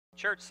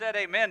Church said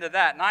amen to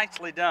that.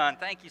 Nicely done.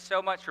 Thank you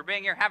so much for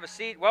being here. Have a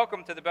seat.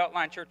 Welcome to the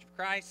Beltline Church of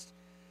Christ.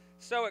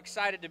 So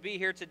excited to be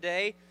here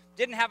today.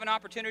 Didn't have an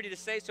opportunity to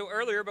say so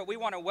earlier, but we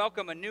want to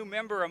welcome a new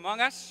member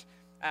among us,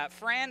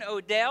 Fran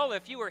Odell.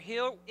 If you are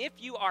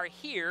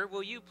here,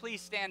 will you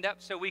please stand up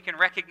so we can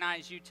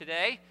recognize you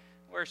today?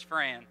 Where's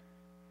Fran?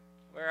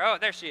 Oh,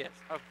 there she is.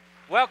 Oh,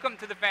 welcome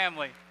to the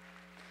family.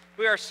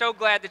 We are so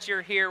glad that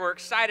you're here. We're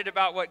excited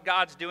about what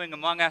God's doing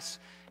among us.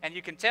 And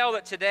you can tell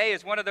that today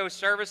is one of those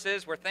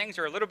services where things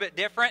are a little bit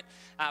different.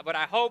 But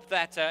I hope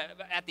that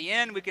at the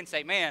end we can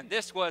say, man,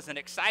 this was an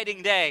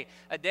exciting day.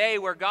 A day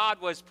where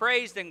God was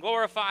praised and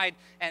glorified,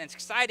 and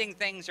exciting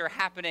things are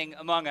happening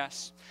among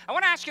us. I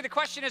want to ask you the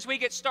question as we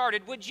get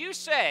started. Would you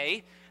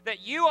say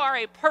that you are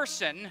a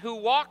person who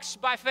walks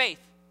by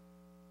faith?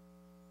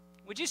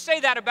 Would you say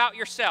that about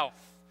yourself?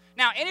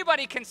 Now,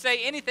 anybody can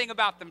say anything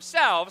about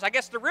themselves. I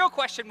guess the real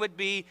question would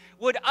be,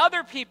 would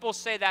other people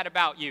say that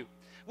about you?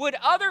 Would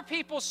other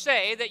people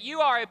say that you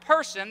are a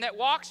person that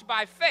walks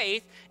by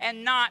faith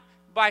and not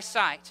by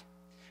sight?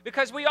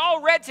 Because we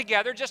all read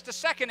together just a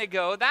second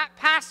ago that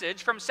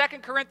passage from 2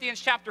 Corinthians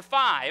chapter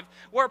 5,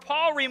 where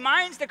Paul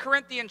reminds the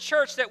Corinthian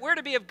church that we're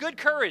to be of good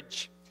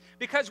courage,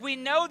 because we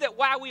know that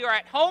while we are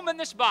at home in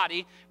this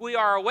body, we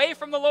are away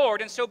from the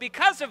Lord. And so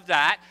because of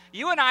that,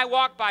 you and I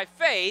walk by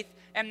faith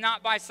and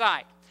not by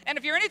sight. And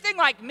if you're anything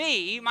like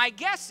me, my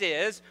guess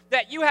is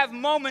that you have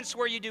moments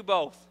where you do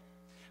both.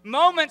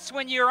 Moments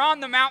when you're on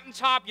the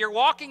mountaintop, you're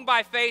walking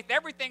by faith,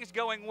 everything's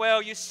going well,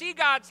 you see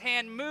God's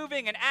hand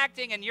moving and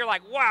acting, and you're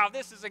like, wow,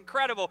 this is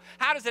incredible.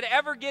 How does it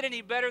ever get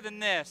any better than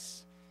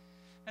this?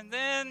 And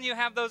then you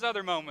have those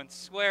other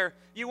moments where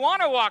you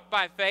want to walk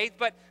by faith,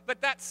 but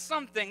that's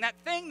something, that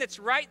thing that's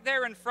right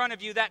there in front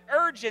of you, that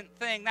urgent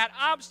thing, that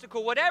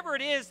obstacle, whatever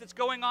it is that's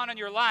going on in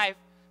your life,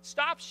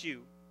 stops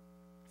you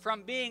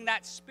from being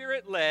that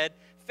spirit-led,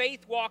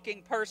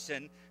 faith-walking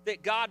person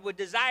that God would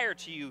desire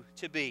you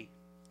to be.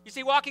 You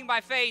see, walking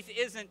by faith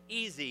isn't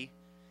easy.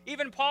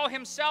 Even Paul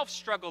himself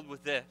struggled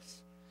with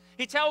this.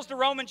 He tells the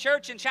Roman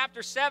church in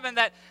chapter 7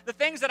 that the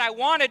things that I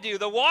want to do,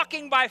 the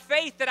walking by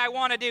faith that I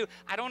want to do,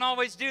 I don't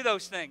always do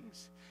those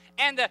things.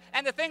 And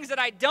the things that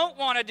I don't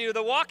want to do,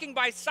 the walking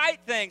by sight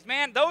things,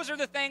 man, those are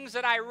the things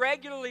that I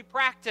regularly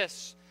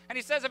practice. And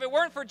he says, if it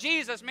weren't for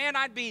Jesus, man,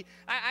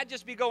 I'd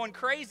just be going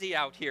crazy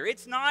out here.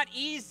 It's not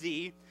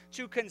easy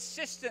to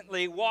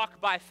consistently walk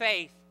by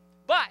faith.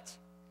 But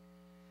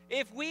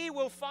if we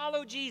will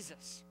follow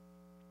Jesus,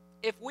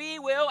 if we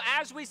will,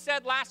 as we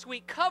said last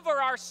week, cover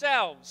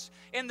ourselves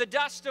in the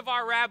dust of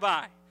our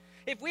rabbi,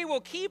 if we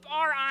will keep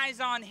our eyes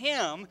on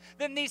him,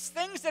 then these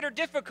things that are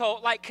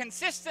difficult, like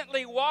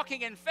consistently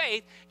walking in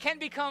faith, can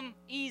become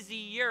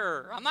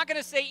easier. I'm not going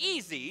to say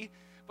easy,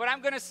 but I'm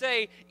going to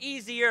say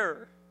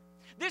easier.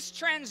 This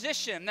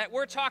transition that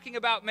we're talking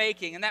about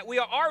making and that we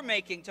are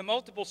making to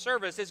multiple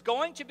service is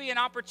going to be an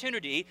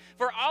opportunity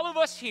for all of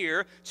us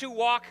here to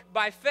walk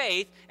by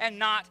faith and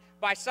not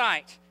by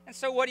sight. And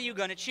so what are you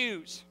going to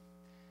choose?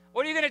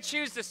 What are you going to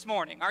choose this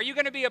morning? Are you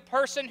going to be a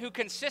person who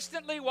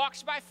consistently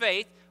walks by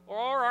faith, or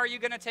are you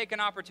going to take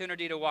an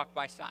opportunity to walk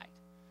by sight?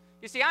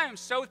 You see, I am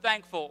so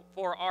thankful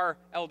for our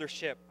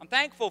eldership. I'm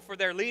thankful for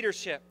their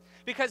leadership.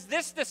 Because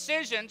this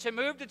decision to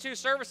move to 2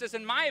 services,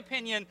 in my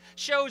opinion,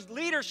 shows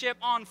leadership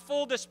on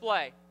full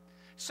display.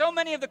 So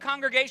many of the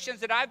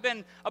congregations that I've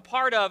been a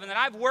part of and that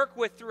I've worked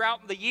with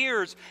throughout the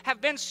years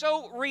have been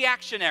so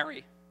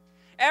reactionary.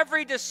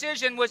 Every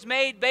decision was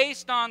made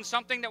based on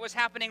something that was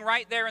happening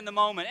right there in the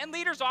moment. And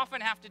leaders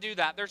often have to do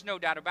that. There's no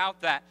doubt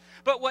about that.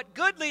 But what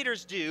good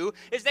leaders do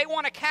is they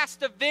want to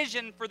cast a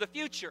vision for the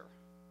future.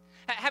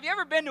 Have you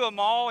ever been to a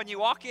mall and you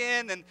walk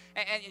in and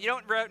you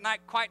don't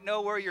not quite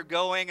know where you're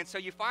going, and so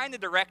you find the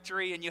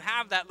directory and you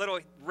have that little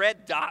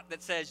red dot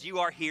that says you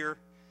are here,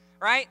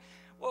 right?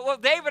 Well,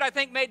 David, I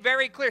think, made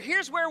very clear,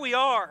 here's where we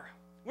are.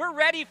 We're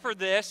ready for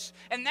this,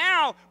 and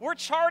now we're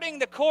charting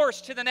the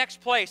course to the next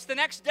place, the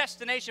next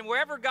destination,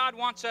 wherever God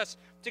wants us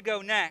to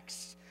go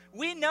next.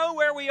 We know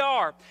where we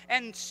are,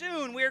 and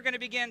soon we're going to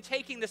begin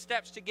taking the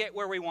steps to get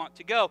where we want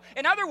to go.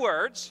 In other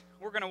words,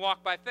 we're going to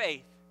walk by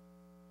faith.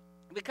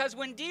 Because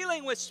when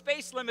dealing with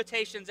space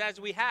limitations as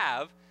we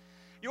have,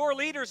 your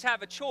leaders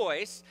have a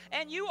choice,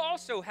 and you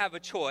also have a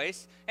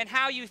choice in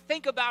how you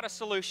think about a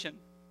solution.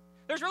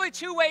 There's really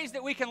two ways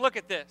that we can look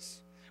at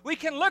this. We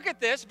can look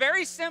at this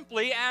very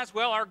simply as,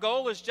 well, our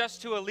goal is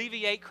just to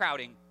alleviate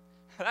crowding.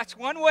 That's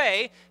one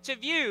way to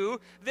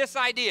view this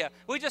idea.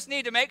 We just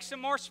need to make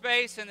some more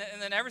space, and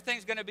then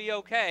everything's going to be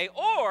okay.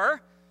 Or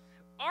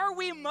are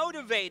we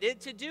motivated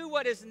to do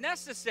what is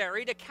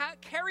necessary to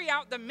carry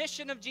out the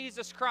mission of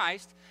Jesus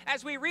Christ,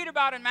 as we read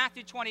about in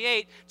Matthew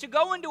 28, to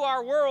go into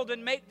our world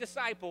and make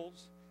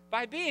disciples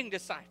by being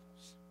disciples?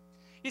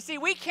 You see,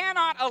 we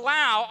cannot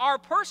allow our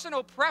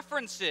personal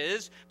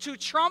preferences to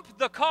trump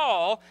the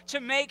call to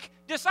make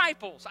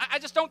disciples. I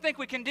just don't think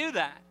we can do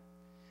that.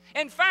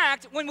 In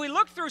fact, when we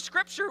look through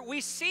Scripture, we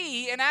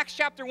see in Acts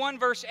chapter 1,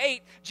 verse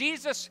 8,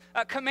 Jesus'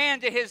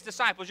 command to his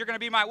disciples, you're going to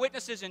be my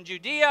witnesses in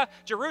Judea,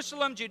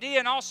 Jerusalem, Judea,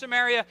 and all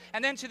Samaria,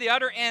 and then to the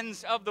other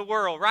ends of the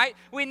world, right?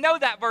 We know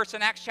that verse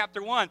in Acts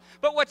chapter 1.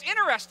 But what's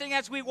interesting,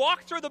 as we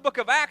walk through the book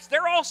of Acts,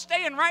 they're all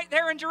staying right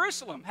there in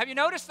Jerusalem. Have you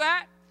noticed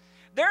that?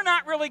 They're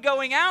not really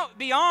going out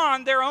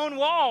beyond their own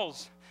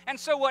walls. And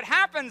so what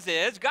happens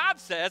is, God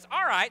says,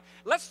 all right,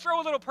 let's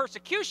throw a little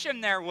persecution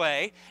their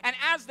way, and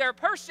as they're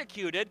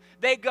persecuted,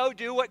 they go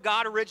do what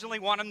God originally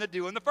wanted them to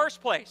do in the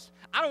first place.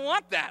 I don't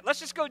want that.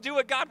 Let's just go do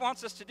what God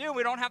wants us to do.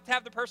 We don't have to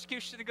have the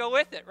persecution to go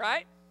with it,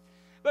 right?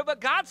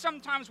 But God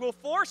sometimes will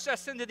force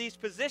us into these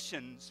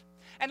positions.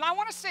 And I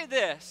want to say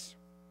this.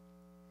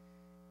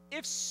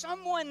 If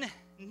someone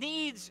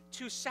needs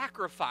to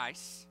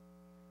sacrifice,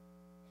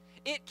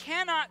 it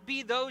cannot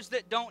be those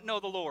that don't know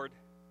the Lord.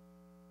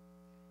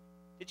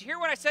 Did you hear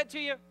what I said to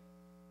you?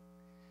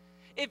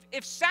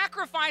 If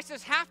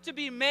sacrifices have to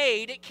be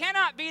made, it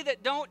cannot be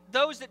that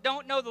those that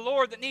don't know the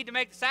Lord that need to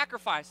make the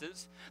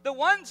sacrifices. The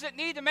ones that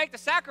need to make the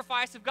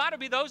sacrifice have got to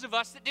be those of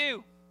us that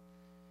do.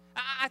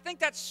 I think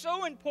that's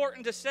so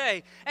important to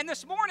say. And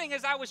this morning,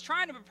 as I was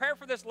trying to prepare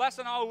for this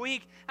lesson all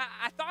week,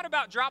 I thought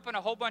about dropping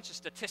a whole bunch of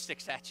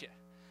statistics at you,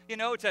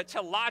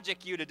 to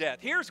logic you to death.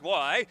 Here's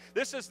why.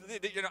 This is,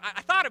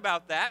 I thought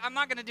about that. I'm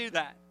not going to do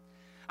that.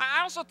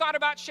 I also thought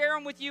about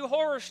sharing with you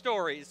horror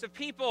stories of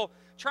people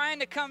trying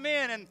to come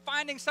in and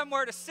finding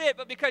somewhere to sit,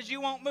 but because you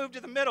won't move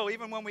to the middle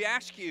even when we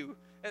ask you,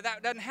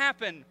 that doesn't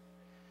happen.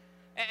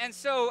 And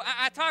so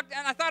I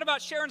thought about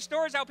sharing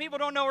stories how people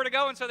don't know where to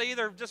go, and so they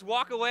either just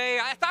walk away.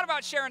 I thought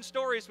about sharing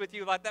stories with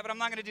you like that, but I'm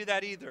not going to do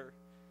that either.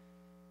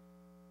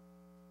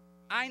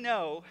 I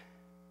know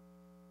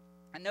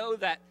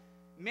that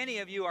many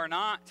of you are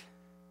not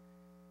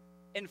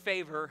in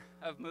favor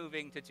of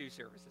moving to 2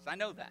 services. I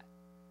know that.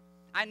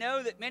 I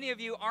know that many of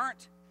you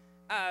aren't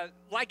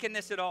liking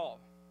this at all.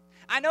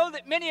 I know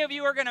that many of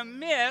you are going to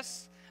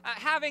miss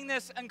having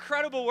this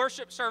incredible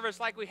worship service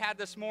like we had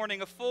this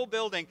morning, a full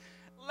building.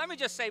 Let me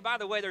just say, by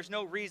the way, there's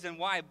no reason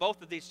why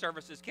both of these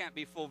services can't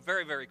be full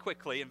very, very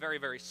quickly and very,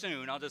 very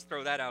soon. I'll just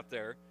throw that out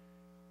there.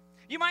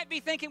 You might be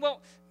thinking, well,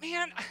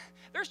 man,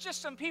 there's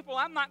just some people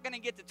I'm not going to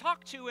get to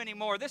talk to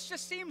anymore. This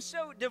just seems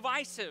so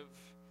divisive.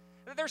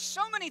 There's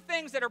so many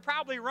things that are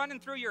probably running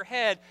through your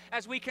head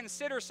as we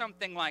consider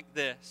something like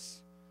this.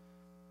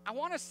 I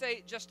want to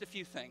say just a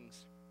few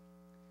things.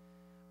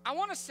 I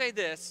want to say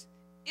this.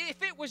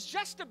 If it was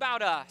just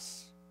about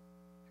us,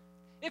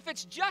 if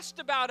it's just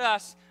about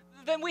us,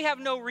 then we have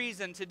no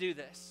reason to do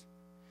this.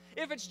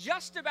 If it's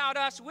just about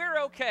us, we're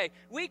okay.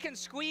 We can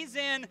squeeze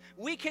in.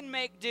 We can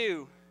make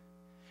do.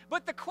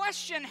 But the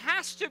question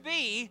has to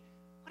be,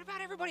 what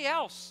about everybody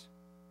else?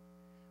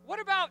 What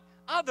about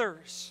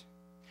others?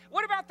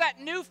 What about that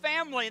new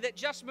family that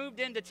just moved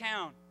into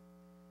town?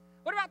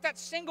 What about that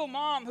single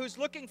mom who's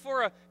looking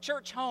for a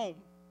church home?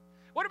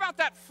 What about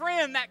that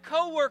friend, that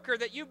coworker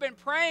that you've been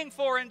praying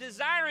for and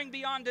desiring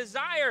beyond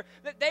desire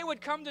that they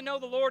would come to know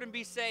the Lord and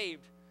be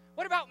saved?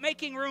 What about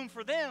making room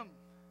for them?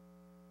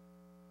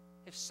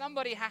 If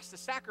somebody has to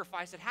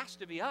sacrifice, it has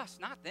to be us,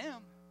 not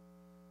them.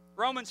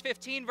 Romans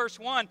 15, verse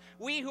 1,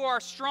 we who are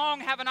strong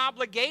have an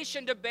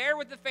obligation to bear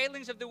with the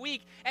failings of the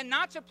weak and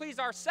not to please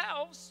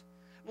ourselves.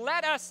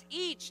 Let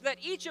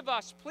each of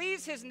us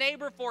please his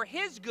neighbor for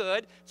his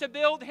good to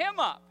build him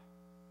up.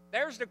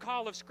 There's the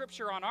call of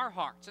Scripture on our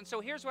hearts. And so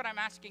here's what I'm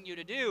asking you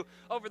to do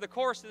over the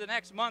course of the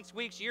next months,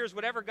 weeks, years,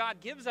 whatever God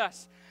gives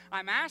us.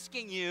 I'm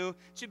asking you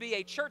to be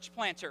a church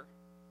planter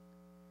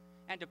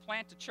and to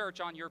plant a church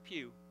on your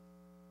pew.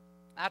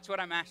 That's what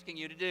I'm asking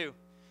you to do.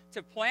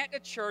 To plant a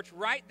church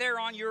right there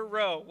on your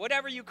row,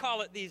 whatever you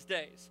call it these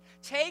days.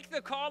 Take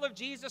the call of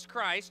Jesus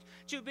Christ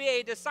to be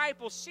a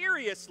disciple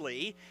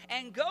seriously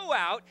and go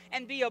out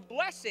and be a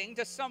blessing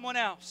to someone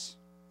else.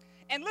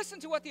 And listen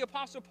to what the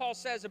Apostle Paul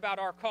says about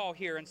our call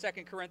here in 2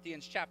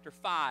 Corinthians chapter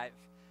 5.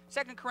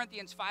 2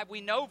 Corinthians 5,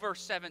 we know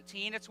verse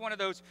 17. It's one of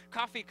those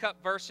coffee cup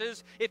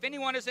verses. If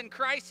anyone is in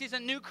Christ, he's a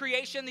new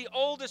creation. The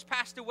old has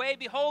passed away.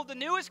 Behold, the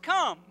new has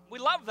come. We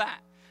love that.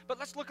 But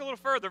let's look a little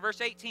further,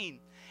 verse 18.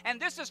 And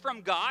this is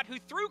from God, who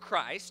through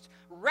Christ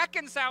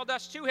reconciled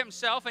us to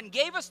himself and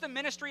gave us the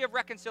ministry of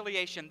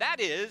reconciliation. That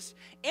is,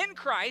 in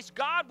Christ,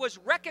 God was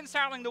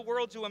reconciling the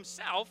world to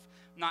himself,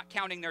 not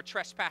counting their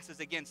trespasses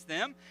against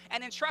them,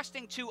 and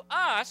entrusting to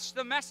us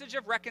the message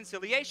of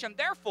reconciliation.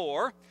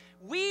 Therefore,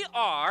 we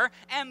are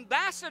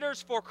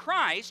ambassadors for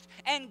Christ,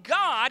 and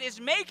God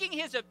is making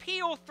his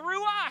appeal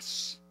through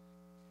us.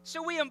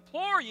 So we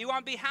implore you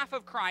on behalf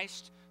of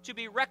Christ to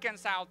be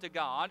reconciled to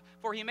God,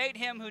 for he made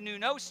him who knew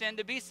no sin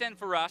to be sin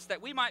for us, that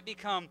we might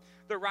become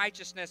the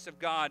righteousness of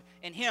God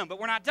in him. But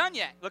we're not done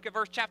yet. Look at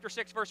chapter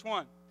 6, verse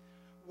 1.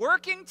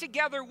 Working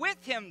together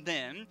with him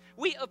then,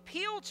 we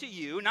appeal to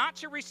you not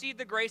to receive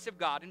the grace of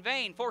God in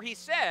vain. For he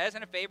says,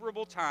 in a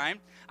favorable time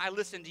I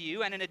listened to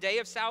you, and in a day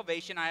of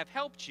salvation I have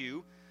helped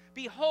you.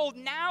 Behold,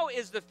 now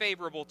is the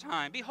favorable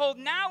time. Behold,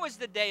 now is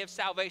the day of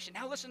salvation.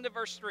 Now listen to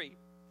verse 3.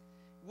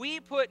 We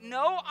put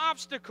no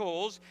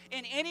obstacles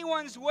in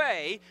anyone's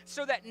way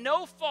so that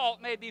no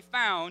fault may be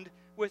found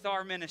with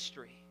our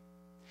ministry.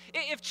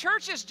 If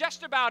church is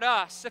just about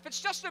us, if it's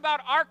just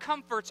about our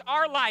comforts,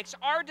 our likes,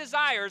 our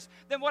desires,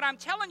 then what I'm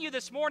telling you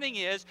this morning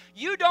is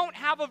you don't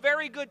have a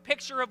very good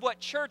picture of what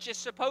church is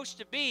supposed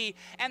to be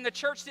and the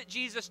church that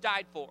Jesus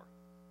died for.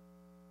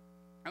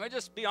 Let me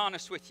just be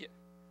honest with you.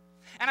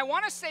 And I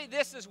want to say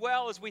this as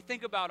well as we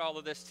think about all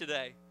of this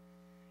today.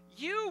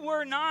 You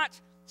were not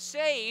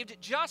saved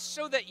just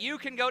so that you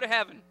can go to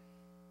heaven.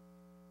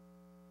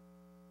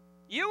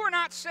 You were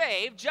not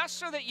saved just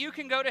so that you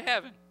can go to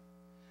heaven.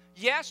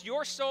 Yes,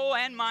 your soul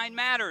and mine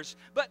matters,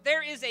 but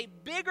there is a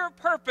bigger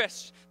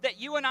purpose that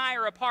you and I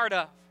are a part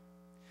of.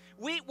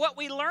 What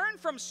we learn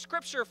from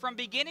Scripture from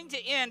beginning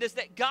to end is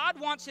that God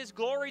wants His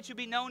glory to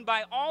be known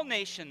by all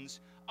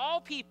nations,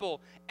 all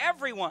people,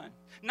 everyone.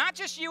 Not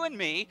just you and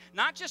me,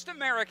 not just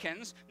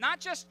Americans, not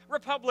just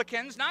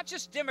Republicans, not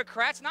just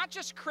Democrats, not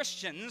just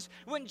Christians.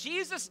 When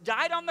Jesus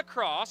died on the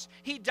cross,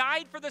 He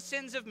died for the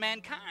sins of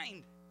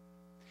mankind.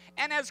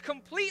 And as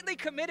completely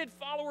committed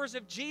followers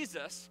of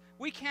Jesus,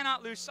 we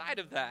cannot lose sight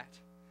of that.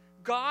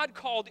 God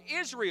called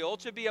Israel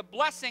to be a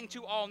blessing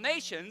to all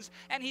nations,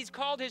 and He's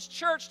called His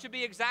church to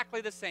be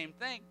exactly the same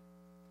thing.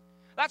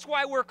 That's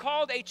why we're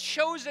called a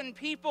chosen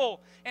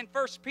people in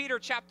 1 Peter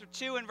chapter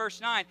 2 and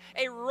verse 9.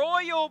 A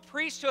royal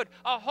priesthood,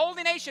 a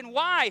holy nation.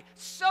 Why?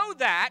 So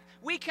that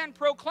we can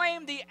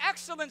proclaim the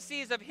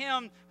excellencies of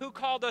Him who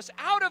called us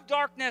out of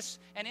darkness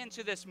and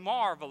into this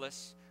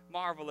marvelous,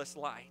 marvelous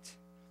light.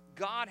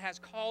 God has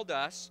called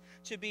us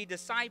to be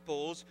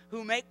disciples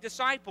who make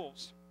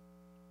disciples.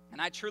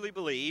 And I truly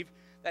believe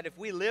that if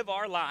we live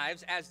our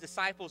lives as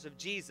disciples of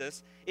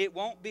Jesus, it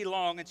won't be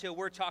long until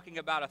we're talking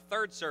about a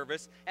third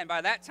service, and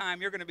by that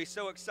time you're going to be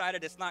so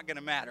excited it's not going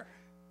to matter.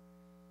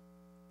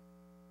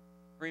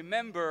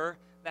 Remember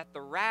that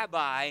the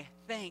rabbi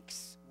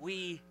thinks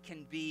we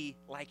can be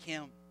like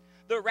him.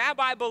 The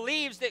rabbi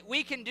believes that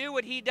we can do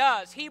what he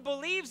does. He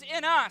believes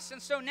in us,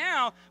 and so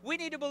now we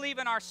need to believe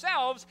in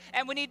ourselves,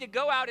 and we need to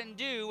go out and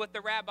do what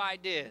the rabbi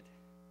did.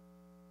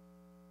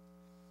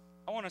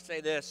 I want to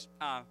say this.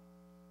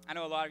 I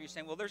know a lot of you are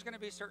saying, well, there's going to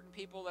be certain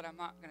people that I'm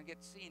not going to get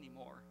to see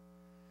anymore.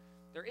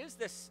 There is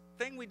this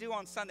thing we do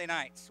on Sunday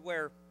nights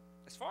where,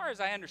 as far as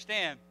I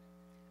understand,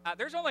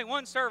 there's only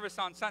one service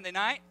on Sunday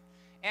night.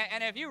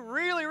 And if you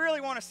really,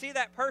 really want to see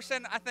that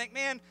person, I think,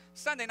 man,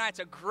 Sunday night's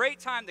a great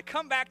time to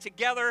come back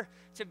together,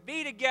 to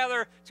be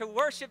together, to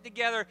worship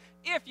together,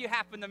 if you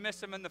happen to miss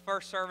them in the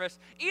first service.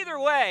 Either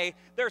way,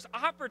 there's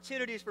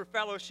opportunities for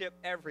fellowship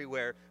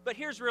everywhere. But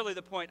here's really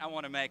the point I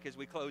want to make as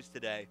we close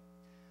today.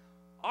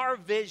 Our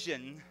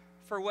vision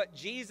for what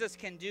Jesus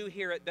can do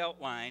here at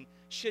Beltline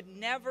should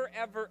never,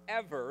 ever,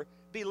 ever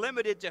be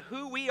limited to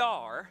who we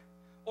are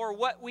or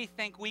what we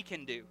think we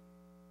can do.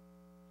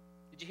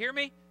 Did you hear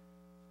me?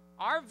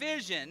 Our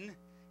vision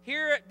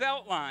here at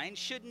Beltline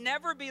should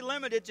never be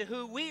limited to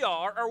who we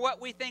are or what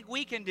we think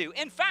we can do.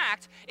 In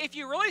fact, if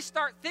you really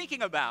start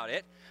thinking about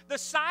it, the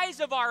size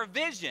of our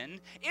vision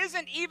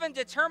isn't even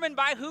determined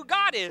by who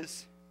God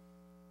is.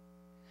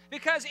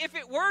 Because if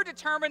it were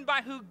determined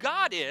by who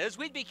God is,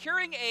 we'd be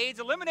curing AIDS,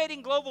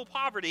 eliminating global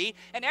poverty,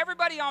 and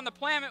everybody on the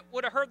planet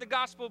would have heard the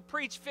gospel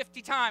preached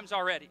 50 times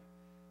already,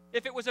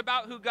 if it was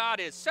about who God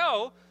is.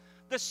 So,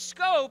 the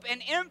scope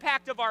and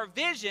impact of our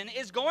vision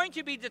is going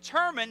to be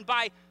determined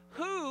by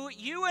who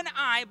you and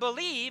I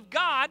believe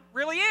God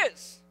really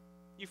is.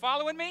 You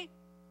following me?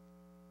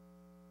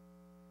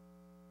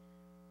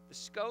 The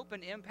scope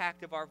and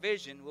impact of our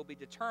vision will be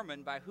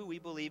determined by who we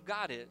believe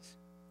God is,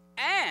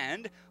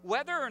 and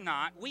whether or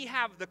not we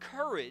have the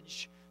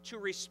courage to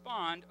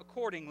respond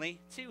accordingly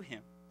to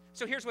Him.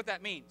 So here's what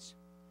that means.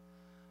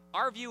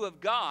 Our view of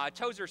God,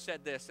 Tozer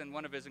said this in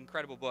one of his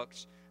incredible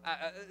books,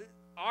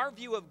 our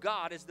view of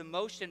God is the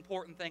most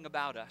important thing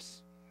about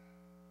us.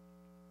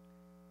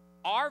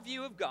 Our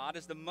view of God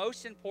is the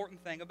most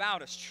important thing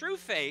about us. True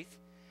faith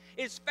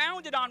is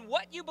founded on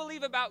what you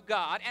believe about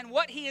God and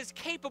what He is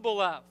capable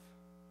of.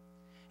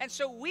 And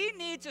so we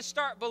need to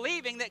start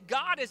believing that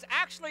God is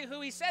actually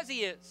who He says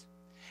He is,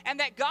 and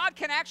that God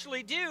can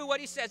actually do what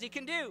He says He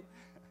can do.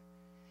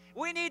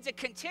 We need to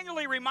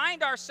continually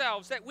remind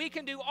ourselves that we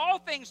can do all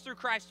things through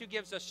Christ who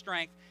gives us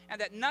strength,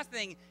 and that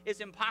nothing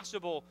is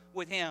impossible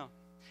with Him.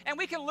 And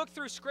we can look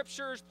through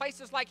scriptures,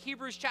 places like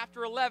Hebrews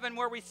chapter 11,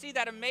 where we see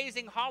that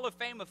amazing hall of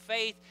fame of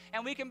faith,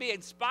 and we can be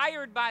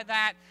inspired by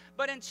that.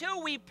 But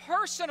until we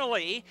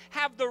personally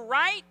have the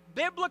right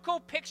biblical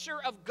picture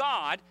of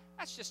God,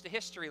 that's just a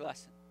history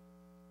lesson.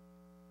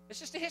 It's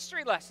just a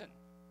history lesson.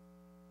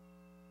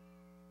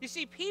 You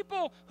see,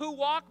 people who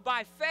walk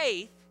by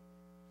faith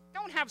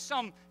don't have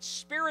some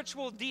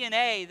spiritual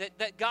DNA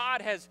that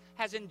God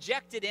has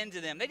injected into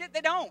them.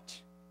 They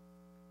don't.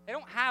 They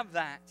don't have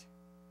that.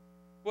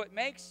 What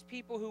makes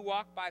people who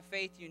walk by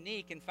faith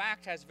unique, in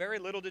fact, has very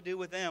little to do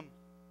with them.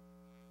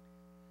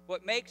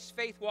 What makes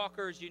faith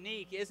walkers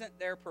unique isn't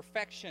their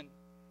perfection.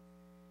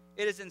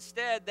 It is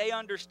instead they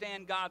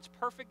understand God's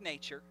perfect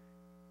nature.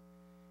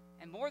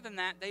 And more than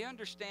that, they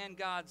understand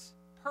God's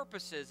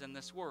purposes in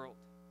this world.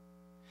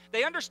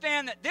 They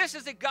understand that this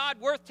is a God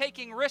worth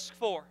taking risk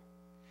for.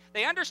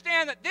 They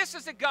understand that this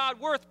is a God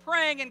worth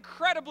praying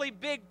incredibly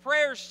big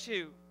prayers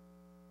to.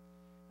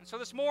 And so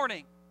this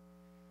morning,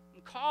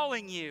 I'm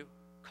calling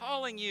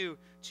you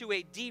to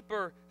a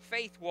deeper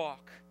faith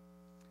walk.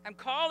 I'm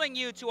calling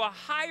you to a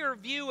higher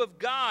view of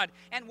God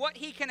and what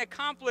He can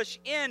accomplish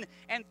in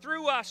and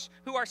through us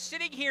who are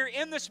sitting here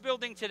in this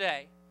building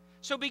today.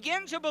 So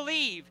begin to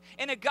believe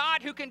in a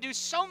God who can do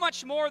so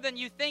much more than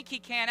you think He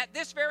can at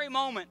this very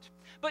moment.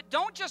 But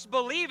don't just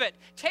believe it.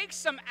 Take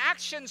some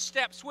action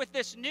steps with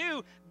this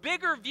new,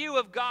 bigger view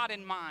of God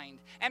in mind.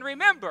 And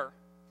remember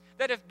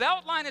that if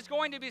Beltline is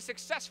going to be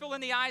successful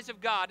in the eyes of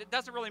God, it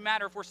doesn't really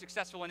matter if we're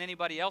successful in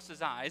anybody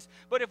else's eyes,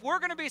 but if we're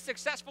going to be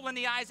successful in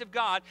the eyes of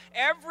God,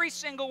 every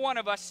single one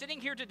of us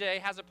sitting here today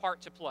has a part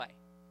to play.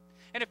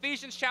 In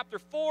Ephesians chapter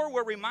 4,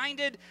 we're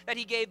reminded that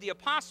He gave the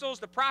apostles,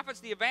 the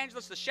prophets, the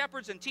evangelists, the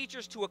shepherds, and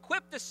teachers to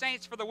equip the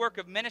saints for the work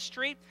of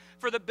ministry,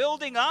 for the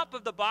building up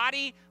of the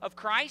body of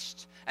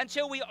Christ,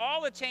 until we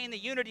all attain the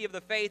unity of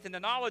the faith and the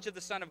knowledge of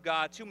the Son of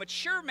God, to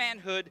mature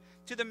manhood,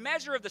 to the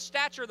measure of the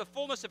stature of the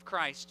fullness of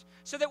Christ,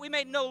 so that we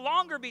may no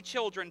longer be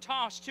children,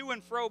 tossed to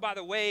and fro by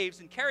the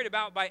waves and carried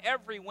about by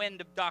every wind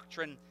of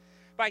doctrine,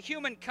 by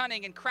human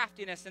cunning and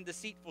craftiness and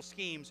deceitful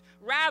schemes.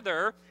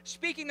 Rather,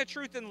 speaking the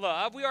truth in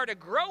love, we are to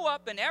grow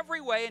up in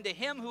every way into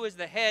Him who is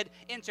the head,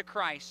 into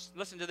Christ.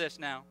 Listen to this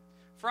now.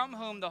 From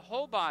whom the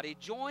whole body,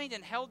 joined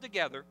and held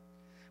together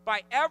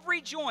by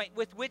every joint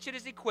with which it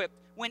is equipped,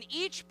 when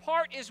each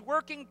part is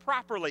working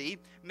properly,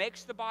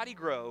 makes the body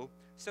grow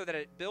so that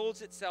it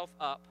builds itself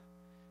up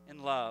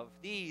in love.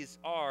 These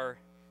are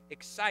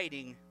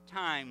exciting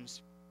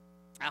times.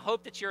 I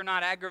hope that you're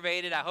not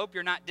aggravated. I hope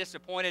you're not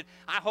disappointed.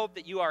 I hope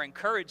that you are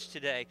encouraged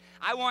today.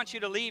 I want you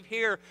to leave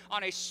here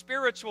on a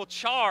spiritual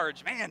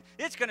charge. Man,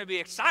 it's going to be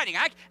exciting.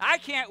 I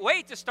can't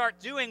wait to start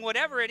doing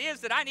whatever it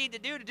is that I need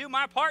to do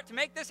my part to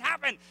make this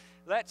happen.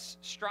 Let's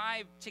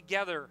strive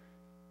together.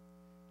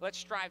 Let's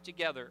strive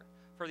together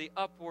for the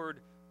upward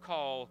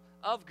call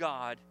of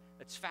God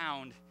that's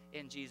found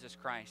in Jesus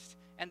Christ.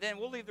 And then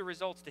we'll leave the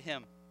results to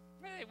Him.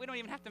 We don't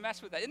even have to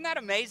mess with that. Isn't that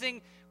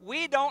amazing?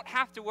 We don't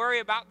have to worry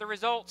about the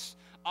results.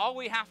 All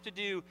we have to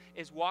do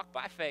is walk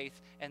by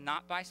faith and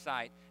not by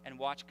sight and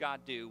watch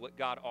God do what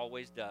God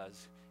always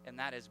does, and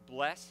that is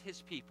bless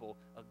His people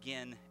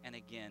again and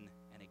again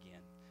and again.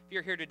 If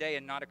you're here today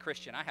and not a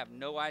Christian, I have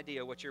no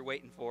idea what you're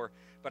waiting for,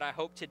 but I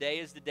hope today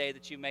is the day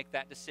that you make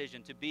that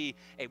decision to be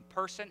a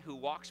person who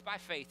walks by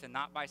faith and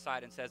not by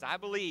sight and says, I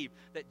believe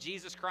that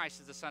Jesus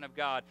Christ is the Son of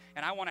God,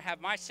 and I want to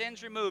have my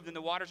sins removed in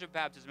the waters of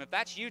baptism. If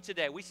that's you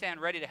today, we stand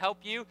ready to help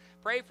you,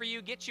 pray for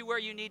you, get you where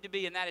you need to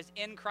be, and that is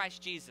in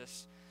Christ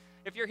Jesus.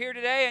 If you're here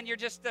today and you're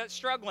just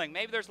struggling,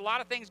 maybe there's a lot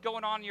of things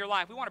going on in your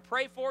life, we want to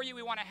pray for you.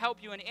 We want to help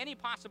you in any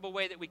possible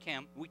way that we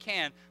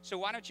can. So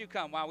why don't you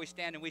come while we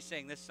stand and we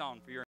sing this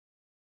song for your